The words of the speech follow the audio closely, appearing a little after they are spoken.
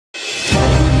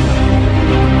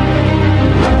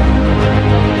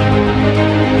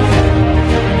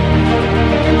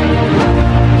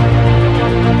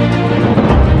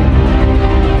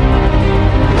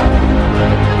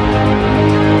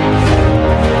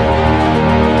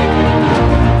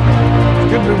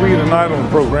tonight on the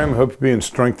program. I hope you're being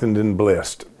strengthened and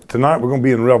blessed. Tonight we're going to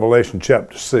be in Revelation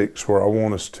chapter 6, where I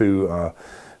want us to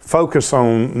focus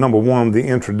on, number one, the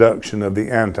introduction of the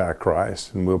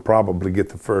Antichrist, and we'll probably get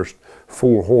the first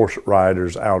 4 horse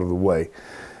riders out of the way.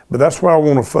 But that's where I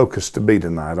want to focus to be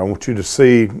tonight. I want you to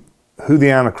see who the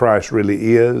Antichrist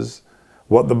really is,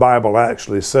 what the Bible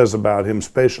actually says about him,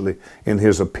 especially in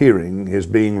his appearing, his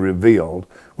being revealed,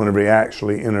 whenever he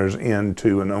actually enters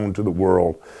into and onto the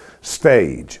world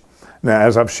stage. Now,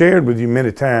 as I've shared with you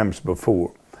many times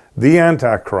before, the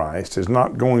Antichrist is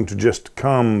not going to just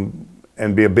come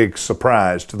and be a big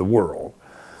surprise to the world.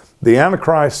 The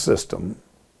Antichrist system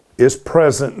is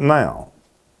present now.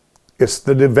 It's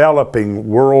the developing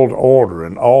world order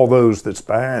and all those that's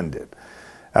behind it.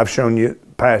 I've shown you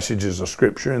passages of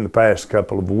Scripture in the past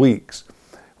couple of weeks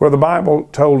where the Bible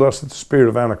told us that the spirit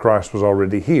of Antichrist was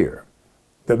already here,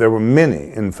 that there were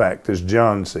many, in fact, as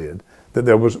John said, that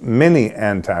there was many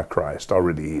Antichrist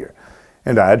already here.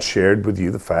 And I had shared with you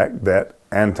the fact that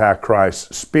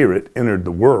Antichrist's spirit entered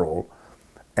the world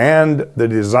and the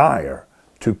desire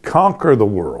to conquer the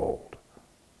world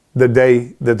the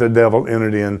day that the devil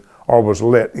entered in or was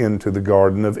let into the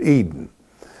Garden of Eden.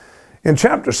 In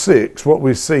chapter 6, what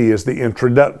we see is the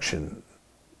introduction,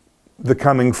 the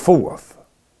coming forth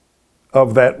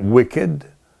of that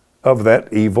wicked, of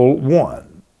that evil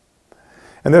one.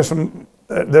 And there's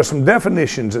some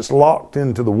definitions that's locked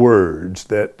into the words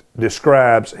that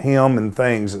describes him and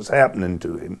things that's happening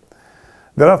to him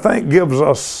that I think gives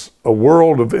us a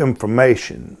world of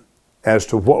information as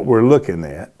to what we're looking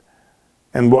at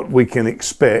and what we can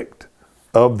expect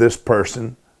of this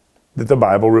person that the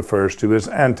Bible refers to as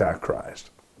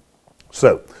Antichrist.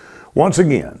 So, once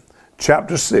again,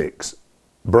 chapter 6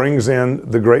 brings in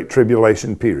the Great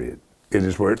Tribulation period. It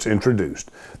is where it's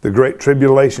introduced. The Great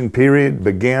Tribulation period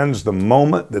begins the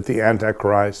moment that the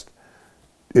Antichrist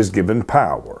is given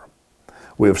power.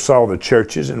 We have saw the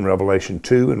churches in Revelation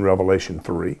 2 and Revelation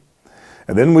 3.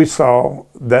 And then we saw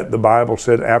that the Bible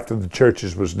said after the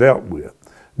churches was dealt with,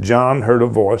 John heard a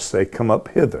voice say, "Come up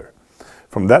hither."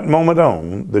 From that moment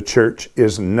on, the church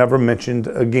is never mentioned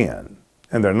again.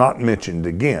 And they're not mentioned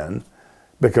again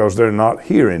because they're not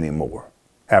here anymore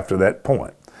after that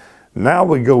point. Now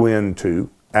we go into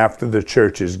after the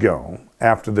church is gone,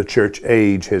 after the church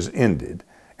age has ended,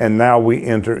 and now we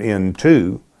enter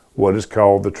into what is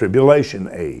called the tribulation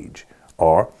age,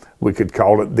 or we could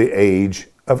call it the age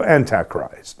of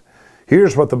Antichrist.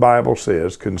 Here's what the Bible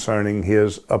says concerning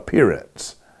his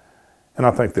appearance. And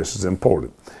I think this is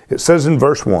important. It says in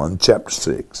verse 1, chapter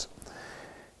 6,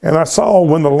 "And I saw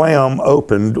when the Lamb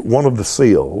opened one of the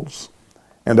seals,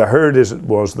 and I heard as it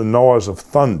was the noise of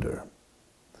thunder,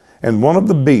 and one of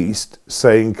the beasts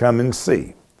saying, Come and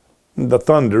see." The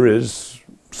thunder is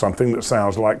something that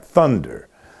sounds like thunder.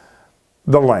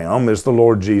 The Lamb is the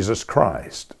Lord Jesus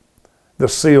Christ. The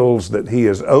seals that he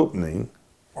is opening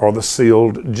are the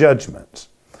sealed judgments.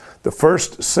 The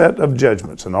first set of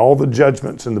judgments, and all the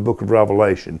judgments in the book of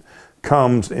Revelation,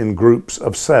 comes in groups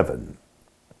of 7.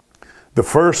 The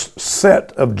first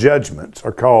set of judgments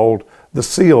are called the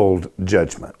sealed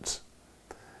judgments.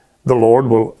 The Lord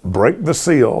will break the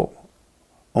seal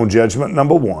on judgment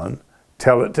number 1,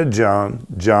 tell it to John,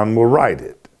 John will write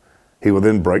it. He will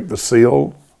then break the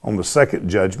seal on the second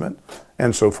judgment,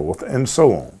 and so forth and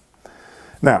so on.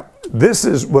 Now, this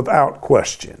is without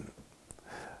question.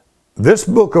 This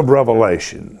book of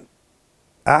Revelation,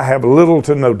 I have little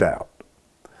to no doubt,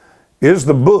 is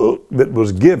the book that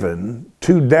was given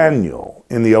to Daniel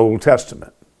in the Old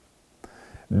Testament.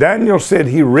 Daniel said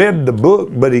he read the book,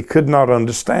 but he could not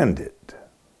understand it.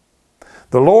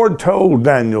 The Lord told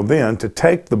Daniel then to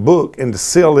take the book and to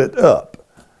seal it up.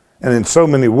 And in so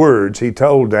many words, he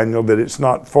told Daniel that it's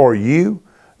not for you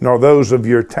nor those of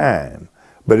your time,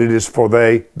 but it is for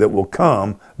they that will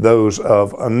come, those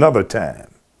of another time.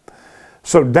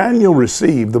 So Daniel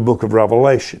received the book of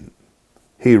Revelation.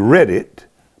 He read it,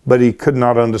 but he could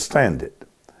not understand it.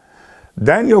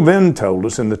 Daniel then told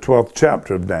us in the 12th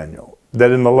chapter of Daniel that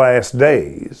in the last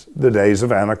days, the days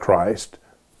of Antichrist,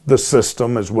 the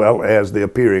system as well as the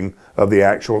appearing of the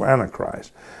actual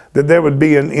Antichrist, that there would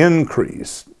be an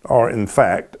increase, or in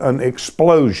fact, an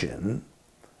explosion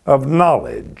of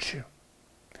knowledge.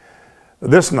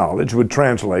 This knowledge would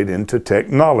translate into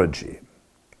technology.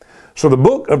 So the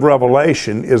book of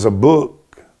Revelation is a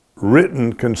book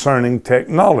written concerning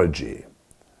technology.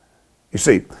 You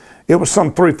see, it was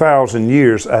some 3,000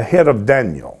 years ahead of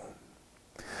Daniel.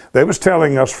 They was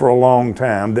telling us for a long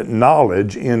time that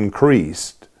knowledge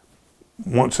increased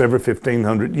once every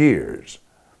 1,500 years,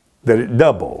 that it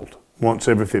doubled once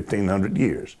every 1,500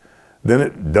 years. Then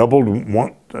it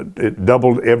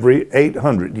doubled every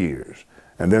 800 years,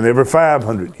 and then every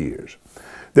 500 years.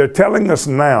 They're telling us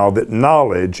now that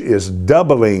knowledge is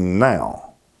doubling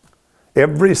now,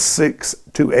 every 6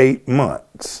 to 8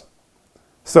 months.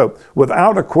 So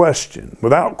without question,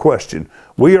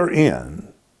 we are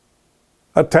in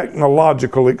a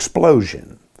technological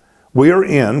explosion. We are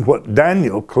in what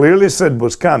Daniel clearly said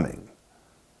was coming,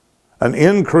 an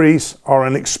increase or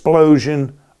an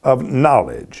explosion of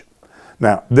knowledge.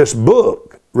 Now, this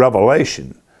book,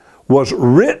 Revelation, was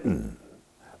written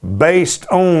based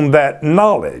on that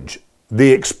knowledge,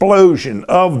 the explosion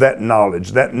of that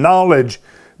knowledge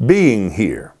being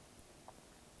here.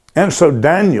 And so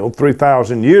Daniel,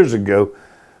 3,000 years ago,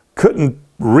 couldn't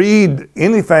read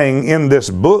anything in this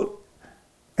book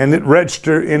and it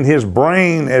register in his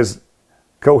brain as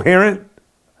coherent.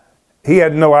 He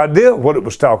had no idea what it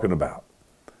was talking about,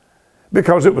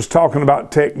 because it was talking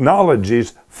about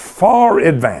technologies far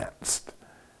advanced.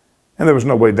 And there was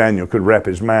no way Daniel could wrap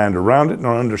his mind around it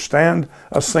nor understand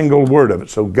a single word of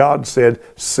it. So God said,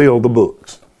 seal the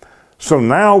books. So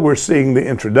now we're seeing the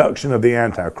introduction of the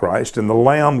Antichrist, and the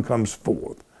Lamb comes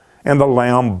forth, and the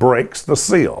Lamb breaks the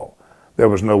seal. There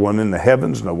was no one in the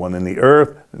heavens, no one in the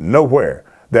earth, nowhere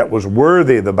that was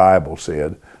worthy, the Bible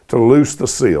said, to loose the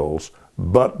seals,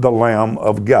 but the Lamb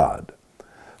of God.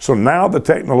 So now the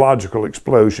technological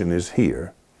explosion is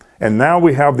here, and now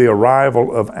we have the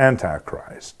arrival of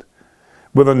Antichrist.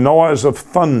 With a noise of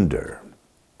thunder,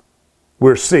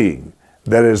 we're seeing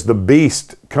that as the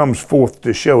beast comes forth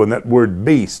to show, and that word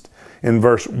beast in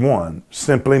verse 1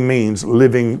 simply means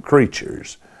living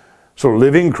creatures. So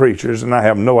living creatures, and I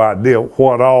have no idea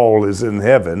what all is in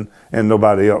heaven, and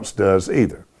nobody else does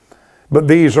either. But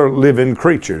these are living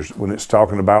creatures when it's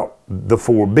talking about the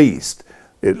four beasts.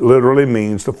 It literally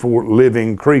means the four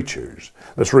living creatures.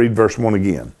 Let's read verse 1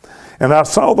 again. And I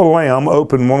saw the Lamb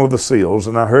open one of the seals,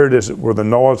 and I heard as it were the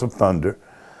noise of thunder,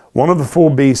 one of the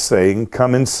four beasts saying,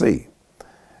 Come and see.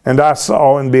 And I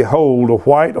saw, and behold, a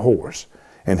white horse,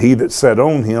 and he that sat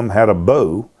on him had a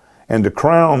bow, and a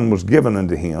crown was given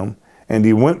unto him, and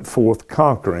he went forth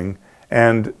conquering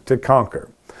and to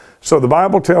conquer. So the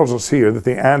Bible tells us here that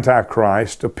the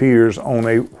Antichrist appears on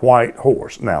a white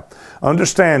horse. Now,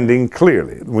 understanding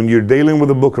clearly, when you're dealing with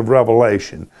the book of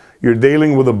Revelation, you're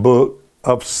dealing with a book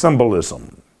of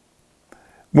symbolism.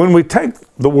 When we take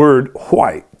the word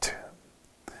white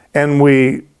and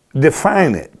we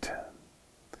define it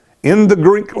in the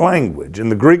Greek language, and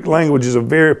the Greek language is a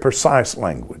very precise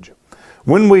language.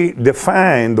 When we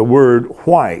define the word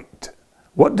white,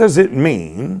 what does it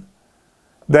mean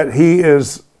that he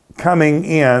is coming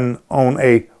in on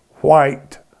a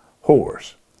white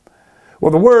horse?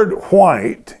 Well, the word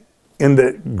white in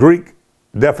the Greek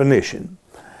definition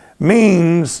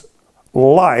means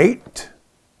light,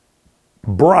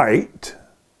 bright,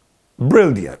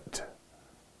 brilliant.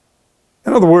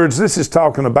 In other words, this is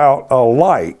talking about a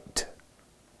light.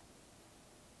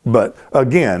 But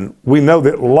again, we know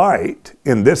that light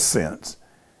in this sense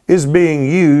is being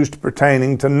used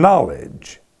pertaining to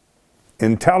knowledge,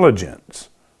 intelligence,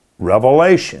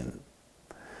 revelation.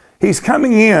 He's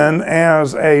coming in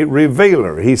as a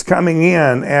revealer. He's coming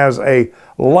in as a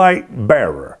light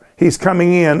bearer. He's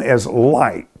coming in as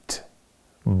light,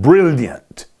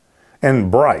 brilliant,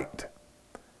 and bright.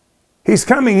 He's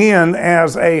coming in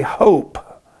as a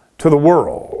hope to the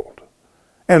world,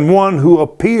 and one who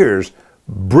appears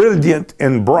brilliant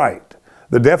and bright.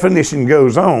 The definition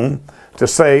goes on to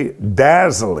say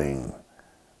dazzling,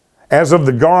 as of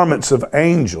the garments of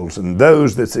angels, and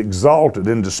those that's exalted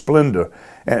into splendor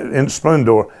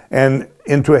and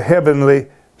into a heavenly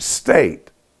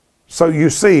state. So you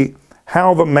see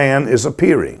how the man is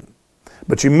appearing.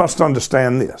 But you must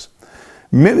understand this.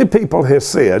 Many people have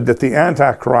said that the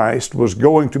Antichrist was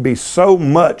going to be so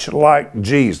much like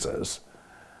Jesus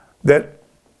that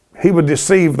he would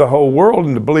deceive the whole world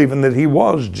into believing that he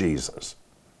was Jesus.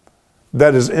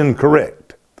 That is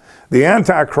incorrect. The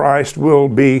Antichrist will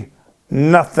be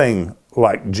nothing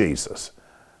like Jesus.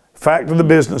 Fact of the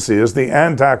business is the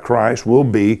Antichrist will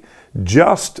be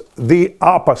just the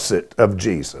opposite of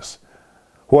Jesus.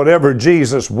 Whatever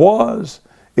Jesus was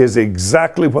is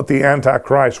exactly what the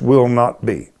Antichrist will not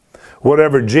be.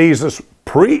 Whatever Jesus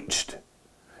preached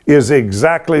is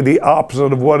exactly the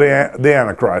opposite of what the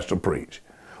Antichrist will preach.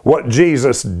 What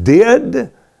Jesus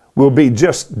did will be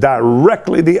just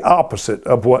directly the opposite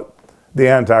of what the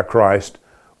Antichrist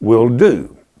will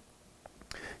do.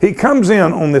 He comes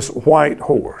in on this white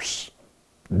horse,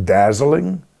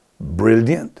 dazzling,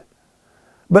 brilliant.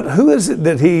 But who is it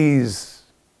that he's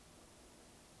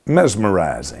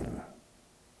mesmerizing?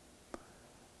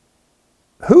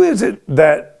 who is it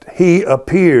that he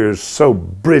appears so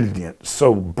brilliant,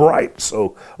 so bright,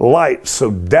 so light,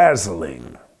 so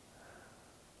dazzling?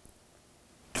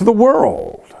 To the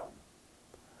world.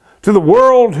 To the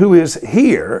world who is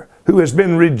here, who has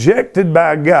been rejected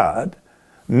by God,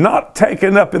 not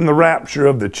taken up in the rapture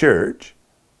of the church.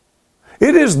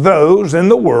 It is those in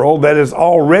the world that has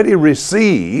already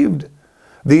received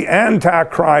the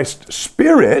Antichrist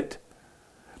spirit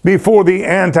before the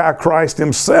Antichrist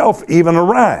himself even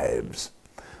arrives.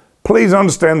 Please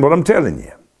understand what I'm telling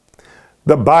you.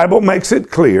 The Bible makes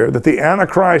it clear that the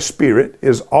Antichrist spirit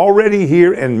is already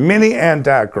here and many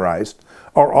Antichrists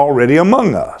are already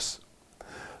among us.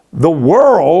 The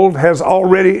world has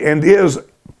already and is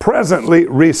presently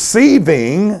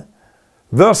receiving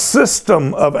the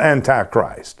system of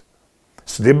Antichrist.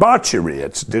 It's debauchery,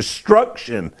 it's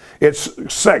destruction,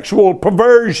 it's sexual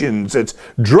perversions, it's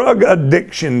drug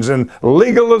addictions and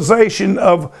legalization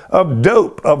of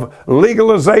dope, of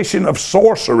legalization of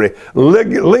sorcery,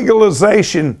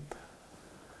 legalization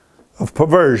of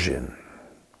perversion.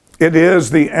 It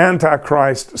is the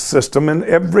Antichrist system and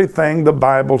everything the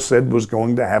Bible said was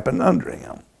going to happen under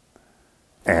him.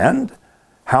 And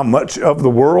how much of the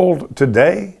world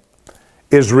today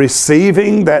is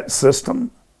receiving that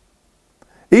system?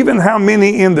 Even how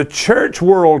many in the church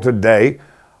world today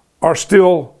are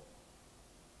still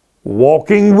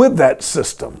walking with that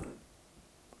system?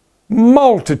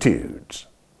 Multitudes.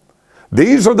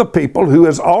 These are the people who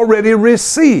has already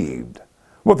received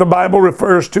what the Bible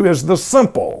refers to as the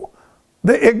simple,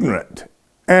 the ignorant,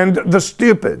 and the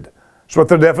stupid. That's what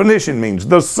the definition means,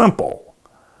 the simple.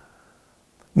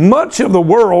 Much of the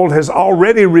world has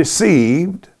already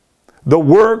received the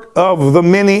work of the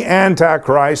many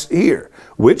antichrists here,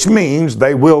 which means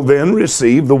they will then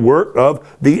receive the work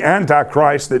of the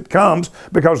Antichrist that comes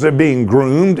because they're being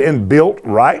groomed and built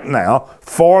right now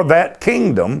for that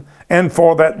kingdom and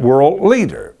for that world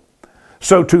leader.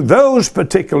 So to those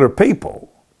particular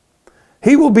people,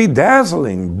 he will be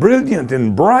dazzling, brilliant,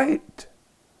 and bright.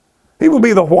 He will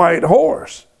be the white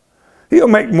horse. He'll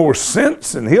make more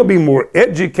sense and he'll be more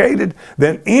educated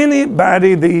than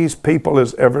anybody these people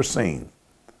has ever seen.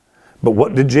 But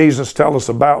what did Jesus tell us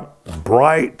about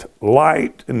bright,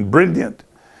 light, and brilliant?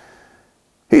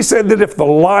 He said that if the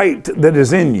light that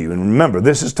is in you, and remember,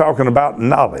 this is talking about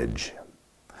knowledge.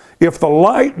 If the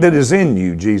light that is in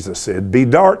you, Jesus said, be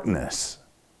darkness,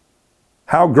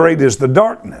 how great is the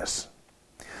darkness?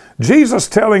 Jesus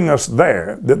telling us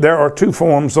there that there are two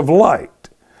forms of light.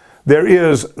 There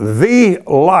is the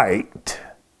light,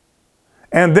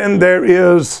 and then there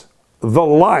is the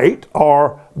light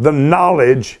or the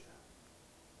knowledge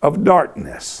of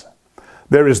darkness.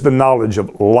 There is the knowledge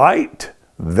of light,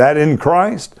 that in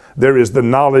Christ. There is the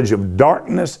knowledge of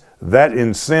darkness, that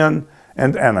in sin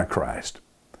and Antichrist.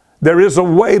 There is a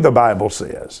way, the Bible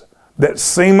says, that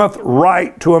seemeth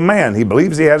right to a man. He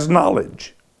believes he has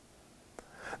knowledge.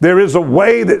 There is a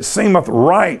way that seemeth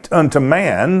right unto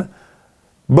man,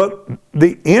 but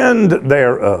the end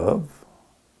thereof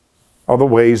are the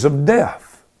ways of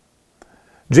death.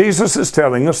 Jesus is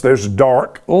telling us there's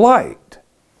dark light.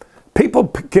 People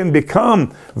can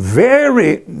become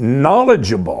very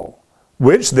knowledgeable,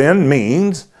 which then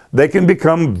means they can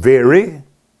become very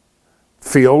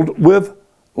filled with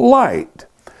light.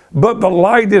 But the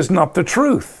light is not the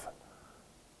truth.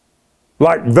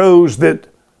 Like those that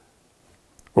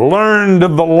learned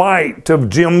of the light of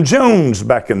Jim Jones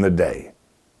back in the day.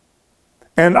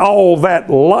 And all that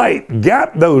light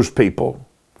got those people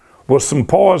was some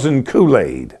poison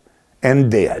Kool-Aid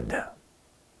and dead.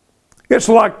 It's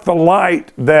like the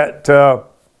light that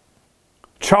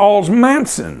Charles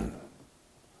Manson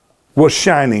was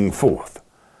shining forth.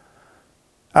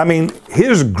 I mean,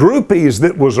 his groupies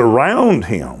that was around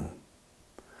him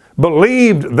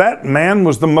believed that man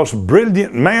was the most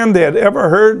brilliant man they had ever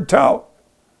heard talk.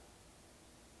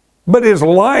 But his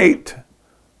light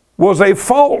was a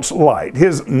false light.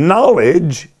 His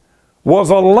knowledge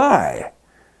was a lie.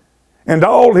 And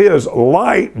all his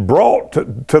light brought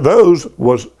to those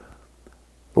was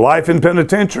life in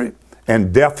penitentiary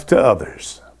and death to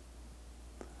others.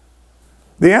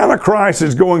 The Antichrist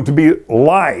is going to be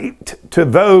light to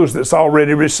those that's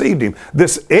already received him.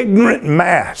 This ignorant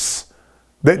mass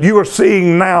that you are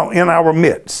seeing now in our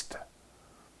midst.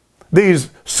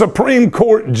 These Supreme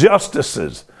Court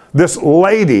justices, this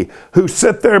lady who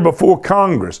sat there before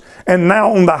Congress and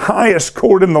now on the highest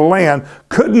court in the land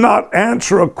could not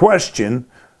answer a question.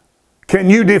 Can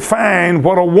you define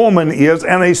what a woman is?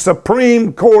 And a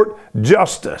Supreme Court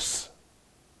justice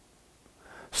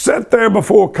sat there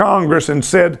before Congress and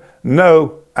said,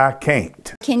 no, I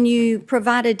can't. Can you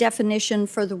provide a definition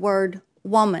for the word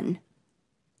woman?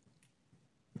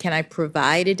 Can I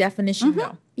provide a definition?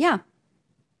 No, Yeah.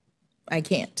 I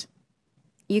can't.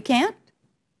 You can't?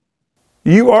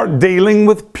 You are dealing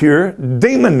with pure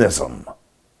demonism.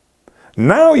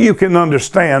 Now you can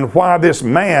understand why this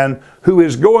man, who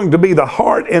is going to be the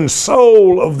heart and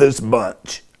soul of this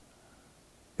bunch,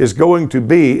 is going to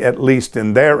be, at least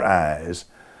in their eyes,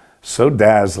 so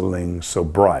dazzling, so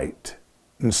bright,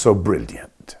 and so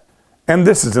brilliant. And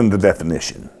this is in the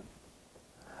definition: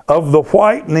 of the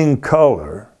whitening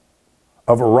color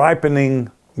of a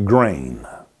ripening grain.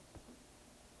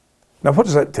 Now, what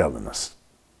is that telling us?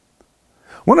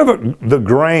 Whenever the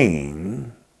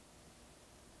grain,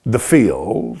 the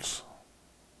fields,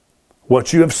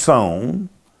 what you have sown,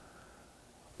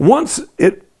 once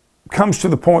it comes to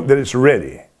the point that it's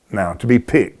ready now to be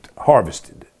picked,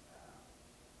 harvested,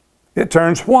 it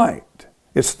turns white.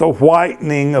 It's the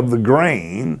whitening of the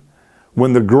grain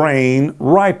when the grain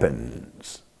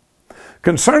ripens.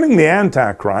 Concerning the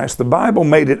Antichrist, the Bible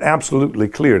made it absolutely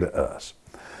clear to us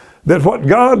that what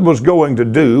God was going to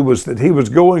do was that He was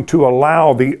going to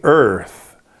allow the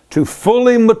earth to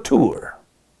fully mature,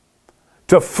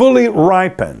 to fully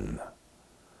ripen.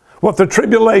 What the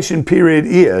tribulation period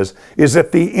is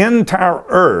that the entire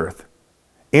earth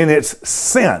in its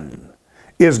sin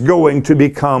is going to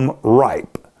become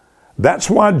ripe. That's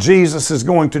why Jesus is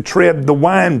going to tread the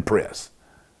winepress.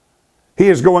 He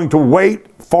is going to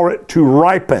wait for it to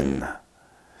ripen.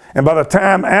 And by the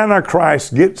time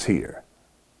Antichrist gets here,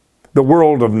 the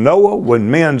world of Noah, when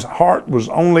men's heart was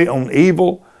only on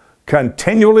evil,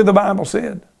 continually, the Bible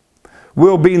said,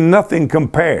 will be nothing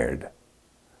compared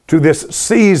to this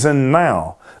season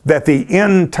now that the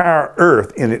entire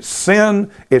earth in its sin,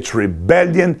 its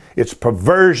rebellion, its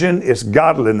perversion, its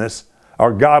godliness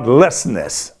or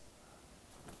godlessness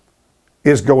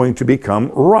is going to become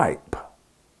ripe.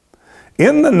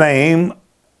 In the name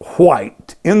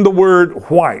white, in the word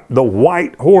white, the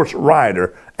white horse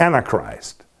rider,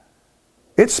 Antichrist,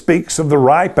 it speaks of the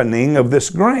ripening of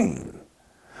this grain.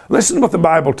 Listen to what the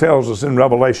Bible tells us in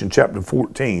Revelation chapter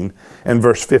 14 and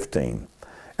verse 15.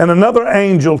 And another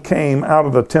angel came out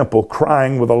of the temple,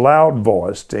 crying with a loud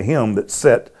voice to him that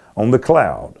sat on the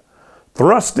cloud,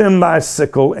 Thrust in thy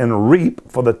sickle and reap,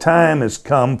 for the time is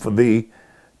come for thee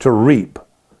to reap,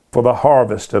 for the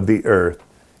harvest of the earth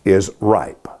is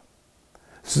ripe.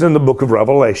 This is in the book of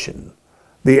Revelation.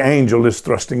 The angel is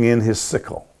thrusting in his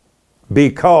sickle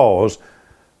because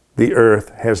the earth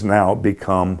has now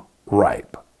become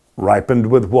ripe. Ripened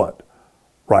with what?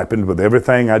 Ripened with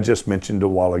everything I just mentioned a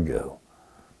while ago.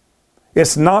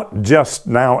 It's not just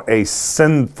now a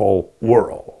sinful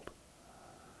world.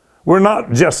 We're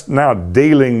not just now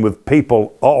dealing with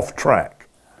people off track.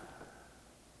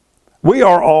 We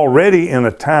are already in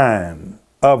a time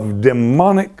of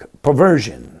demonic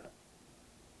perversion.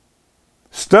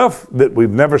 Stuff that we've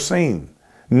never seen.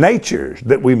 Natures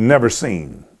that we've never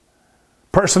seen.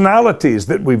 Personalities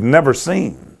that we've never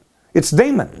seen. It's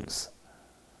demons.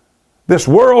 This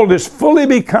world is fully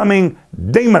becoming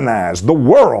demonized, the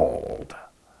world,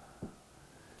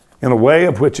 in a way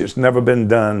of which it's never been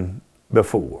done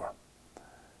before.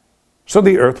 So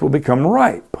the earth will become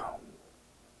ripe.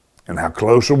 And how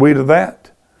close are we to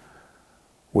that?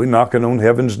 We're knocking on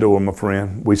heaven's door, my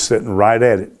friend. We're sitting right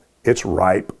at it. It's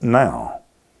ripe now.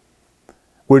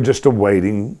 We're just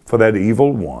awaiting for that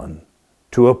evil one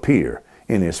to appear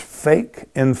in his fake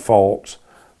and false,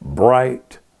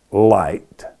 bright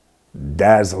light,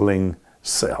 dazzling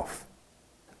self.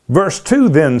 Verse 2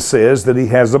 then says that he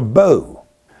has a bow.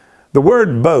 The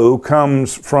word bow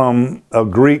comes from a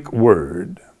Greek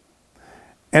word,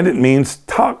 and it means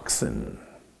toxin.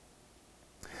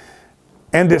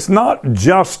 And it's not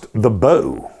just the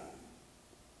bow.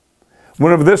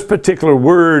 Whenever this particular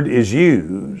word is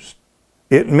used,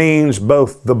 it means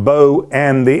both the bow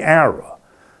and the arrow.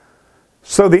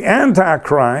 So the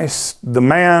Antichrist, the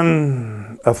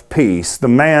man of peace, the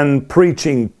man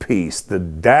preaching peace, the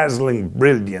dazzling,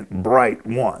 brilliant, bright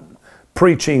one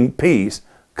preaching peace,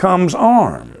 comes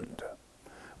armed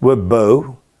with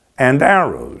bow and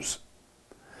arrows.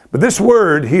 But this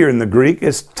word here in the Greek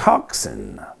is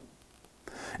toxin.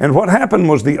 And what happened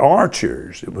was the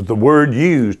archers, it was the word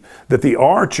used that the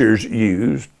archers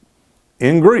used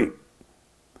in Greek.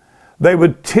 They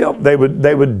would dip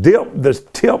the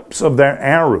tips of their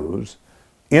arrows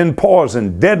in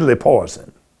poison, deadly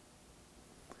poison.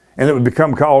 And it would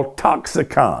become called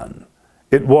toxicon.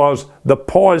 It was the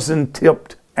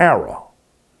poison-tipped arrow.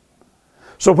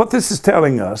 So what this is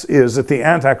telling us is that the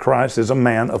Antichrist is a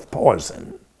man of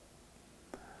poison.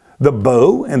 The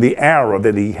bow and the arrow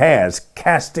that he has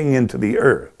casting into the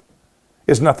earth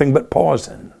is nothing but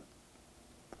poison.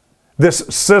 This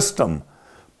system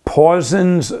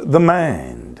poisons the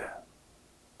mind.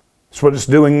 That's what it's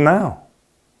doing now.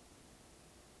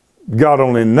 God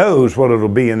only knows what it'll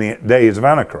be in the days of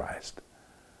Antichrist.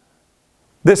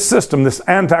 This system, this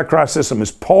Antichrist system,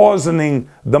 is poisoning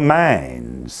the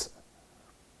minds,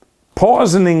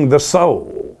 poisoning the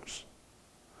souls,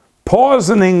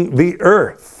 poisoning the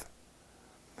earth.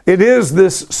 It is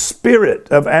this spirit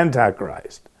of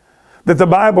Antichrist that the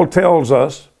Bible tells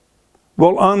us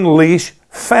will unleash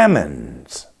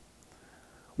famines,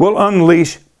 will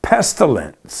unleash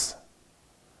pestilence,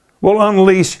 will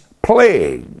unleash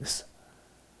plagues.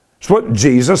 It's what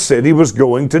Jesus said he was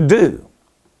going to do.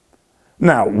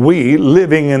 Now, we,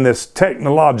 living in this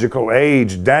technological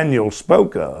age Daniel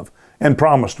spoke of and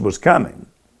promised was coming,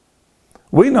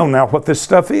 we know now what this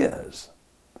stuff is.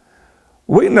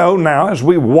 We know now as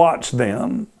we watch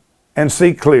them and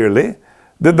see clearly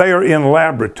that they are in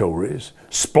laboratories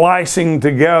splicing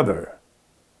together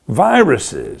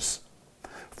viruses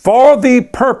for the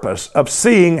purpose of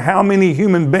seeing how many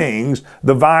human beings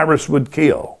the virus would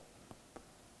kill.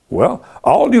 Well,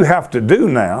 all you have to do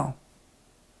now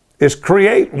is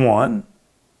create one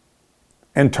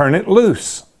and turn it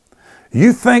loose.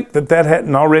 You think that that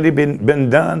hadn't already been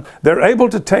done? They're able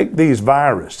to take these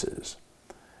viruses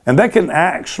and they can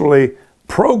actually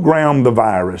program the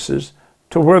viruses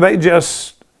to where they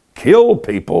just kill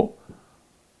people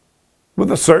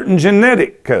with a certain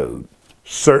genetic code,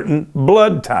 certain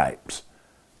blood types,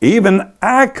 even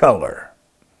eye color.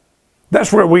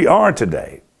 That's where we are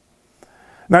today.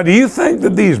 Now, do you think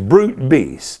that these brute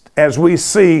beasts, as we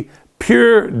see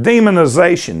pure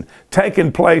demonization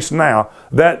taking place now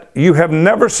that you have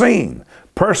never seen,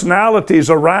 personalities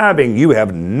arriving you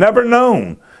have never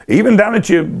known, even down at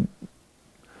you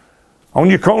on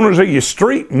your corners of your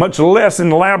street, much less in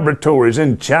laboratories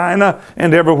in China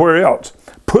and everywhere else,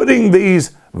 putting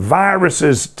these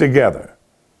viruses together?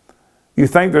 You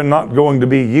think they're not going to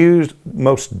be used?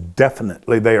 Most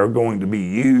definitely they are going to be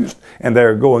used, and they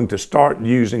are going to start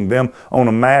using them on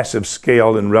a massive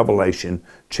scale in Revelation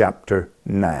chapter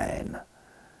 9.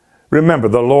 Remember,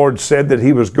 the Lord said that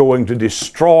he was going to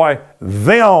destroy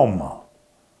them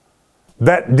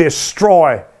that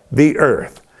destroy the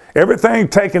earth. Everything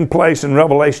taking place in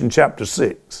Revelation chapter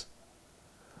 6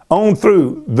 on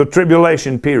through the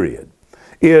tribulation period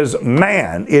is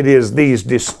man. It is these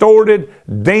distorted,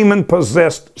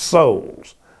 demon-possessed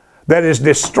souls that is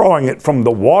destroying it from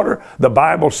the water. The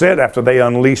Bible said after they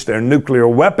unleashed their nuclear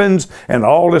weapons and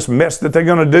all this mess that they're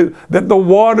going to do, that the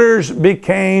waters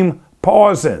became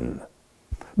poison.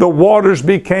 The waters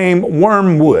became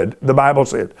wormwood, the Bible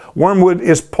said. Wormwood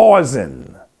is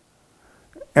poison.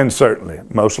 And certainly,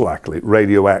 most likely,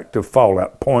 radioactive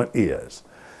fallout. Point is,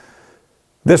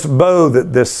 this bow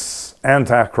that this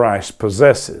Antichrist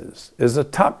possesses is a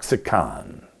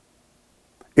toxicon.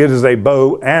 It is a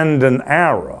bow and an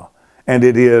arrow, and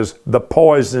it is the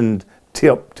poisoned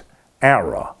tipped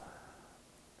arrow.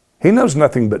 He knows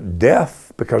nothing but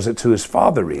death because it's who his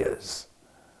father is.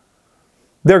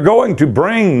 They're going to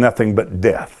bring nothing but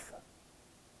death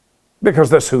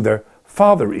because that's who their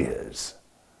father is.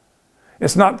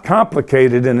 It's not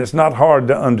complicated and it's not hard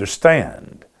to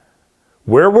understand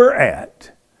where we're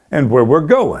at and where we're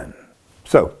going.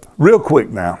 So, real quick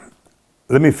now,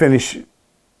 let me finish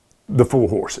the four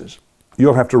horses.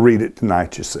 You'll have to read it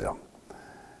tonight yourself.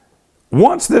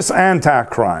 Once this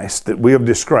Antichrist that we have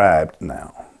described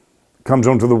now comes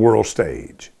onto the world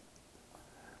stage,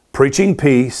 preaching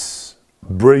peace,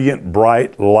 brilliant,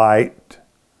 bright light,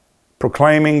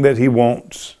 proclaiming that he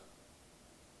wants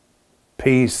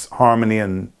peace, harmony,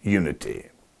 and unity.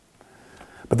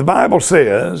 But the Bible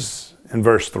says in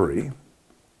verse 3,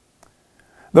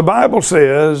 the Bible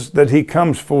says that he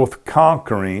comes forth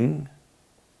conquering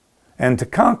and to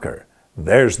conquer.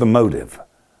 There's the motive.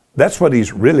 That's what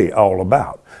he's really all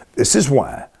about. This is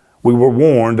why we were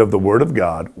warned of the Word of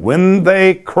God. When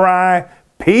they cry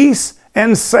peace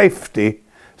and safety,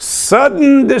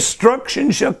 sudden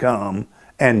destruction shall come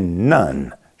and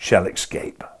none shall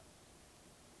escape.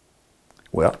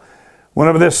 Well,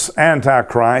 whenever this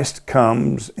Antichrist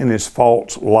comes in his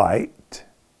false light,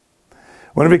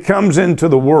 whenever he comes into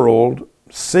the world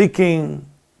seeking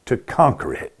to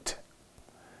conquer it,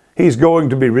 he's going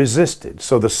to be resisted.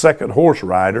 So the second horse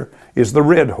rider is the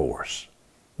red horse.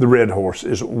 The red horse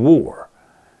is war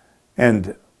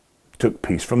and took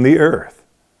peace from the earth.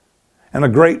 And a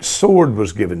great sword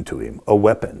was given to him, a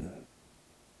weapon.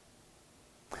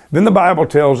 Then the Bible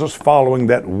tells us following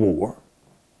that war,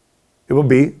 it will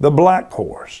be the black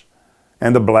horse.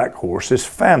 And the black horse is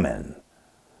famine.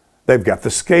 They've got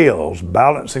the scales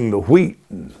balancing the wheat,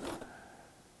 and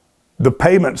the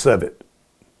payments of it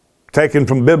taken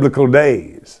from biblical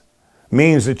days,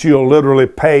 means that you'll literally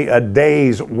pay a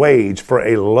day's wage for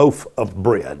a loaf of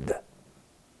bread.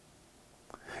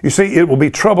 You see, it will be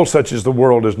trouble such as the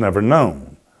world has never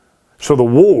known. So the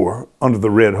war under the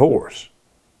red horse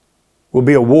will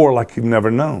be a war like you've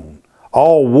never known.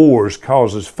 All wars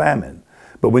causes famine.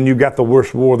 But when you've got the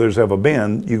worst war there's ever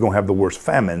been, you're going to have the worst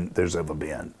famine there's ever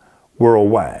been,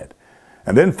 worldwide.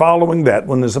 And then following that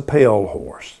one is a pale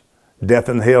horse. Death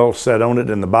and hell sat on it,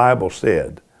 and the Bible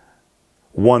said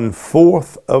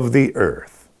 1/4 of the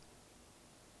earth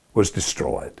was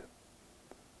destroyed.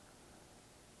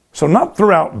 So not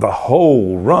throughout the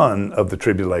whole run of the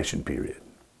tribulation period.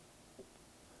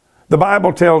 The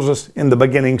Bible tells us in the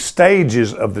beginning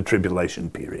stages of the tribulation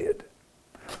period,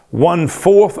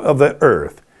 1/4 of the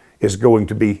earth is going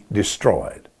to be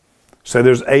destroyed. So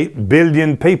there's 8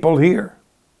 billion people here.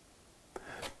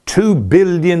 2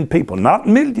 billion people, not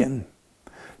million.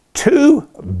 2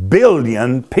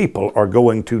 billion people are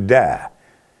going to die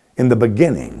in the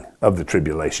beginning of the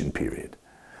tribulation period.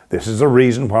 This is the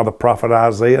reason why the prophet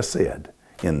Isaiah said,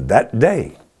 in that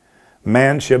day,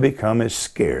 man shall become as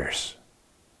scarce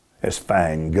as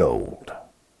fine gold.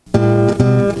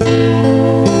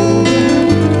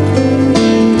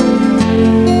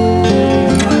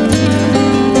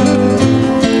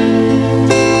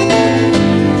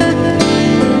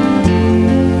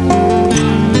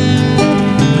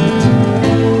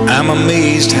 I'm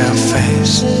amazed how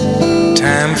fast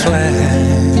time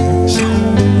flies.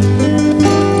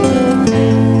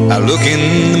 I look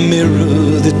in the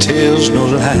mirror that tells no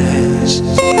lies.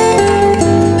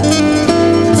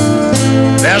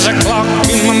 There's a clock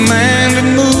in my mind that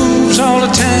moves all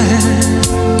the time.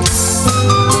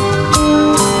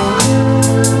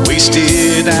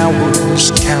 Wasted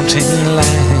hours counting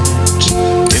lines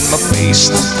in my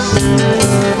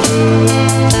basement.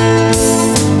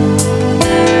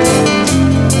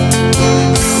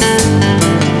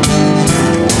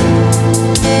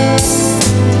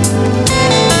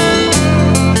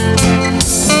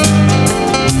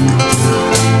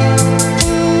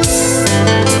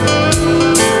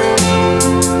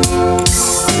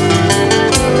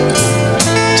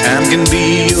 Can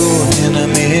be your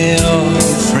enemy or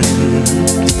your friend.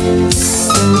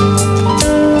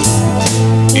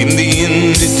 In the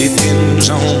end, it depends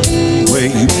on where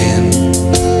you've been.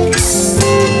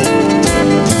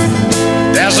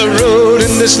 There's a road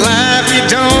in this life you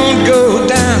don't go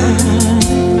down.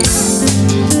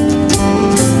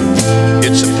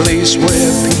 It's a place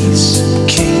where peace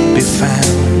can't be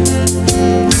found.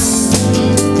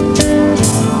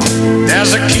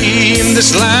 There's a key in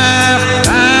this life